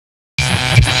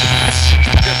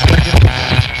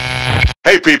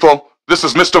Hey people, this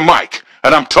is Mr. Mike,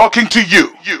 and I'm talking to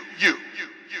you.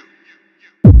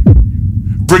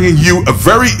 Bringing you a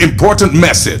very important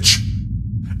message.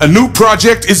 A new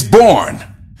project is born.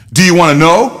 Do you want to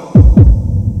know?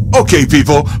 Okay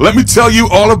people, let me tell you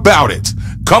all about it.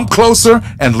 Come closer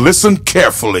and listen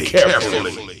carefully.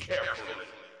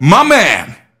 My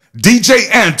man,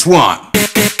 DJ Antoine.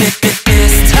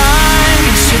 This time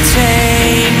you should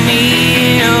take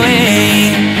me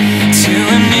away to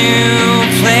a new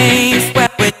place where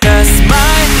we just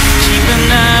might keep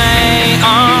an eye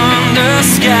on the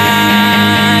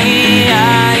sky.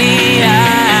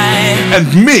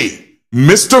 And me,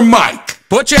 Mr. Mike.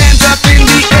 Put your hands up in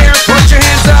the air, put your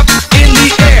hands up in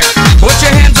the air. Put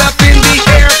your hands up in the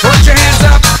air, put your hands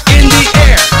up in the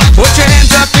air. Put your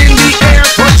hands up in the air,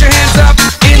 put your hands up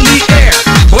in the air.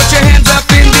 Put your hands up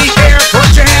in the air,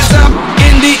 put your hands up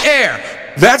in the air.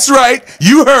 That's right,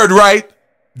 you heard right.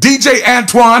 DJ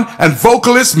Antoine and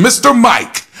vocalist Mr.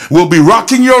 Mike will be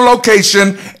rocking your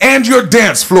location and your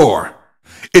dance floor.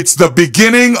 It's the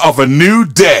beginning of a new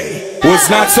day. Was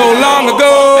not so long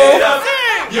ago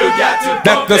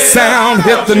that the sound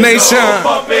hit the nation.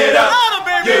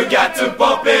 You got to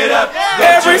bump it up.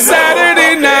 Every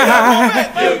Saturday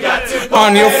night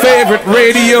on your favorite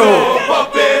radio.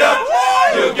 Bump it up.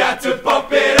 You got to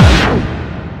bump it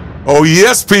up. Oh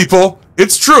yes, people,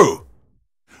 it's true.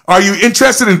 Are you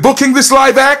interested in booking this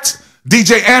live act?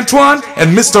 DJ Antoine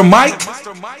and Mr. Mike?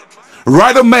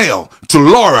 Write a mail to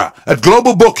Laura at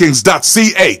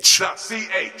globalbookings.ch.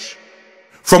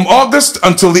 From August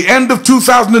until the end of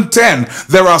 2010,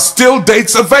 there are still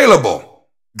dates available.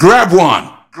 Grab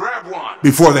one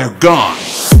before they're gone.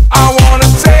 I wanna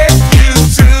take you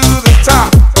to the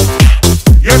top.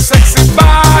 Your sexy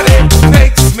body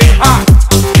makes me hot.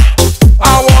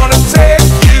 I wanna take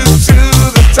you to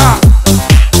the top.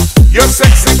 Your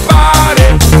sexy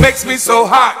body makes me so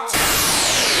hot.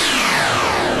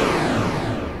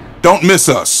 Don't miss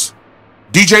us.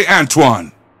 DJ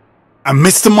Antoine and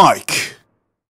Mr. Mike.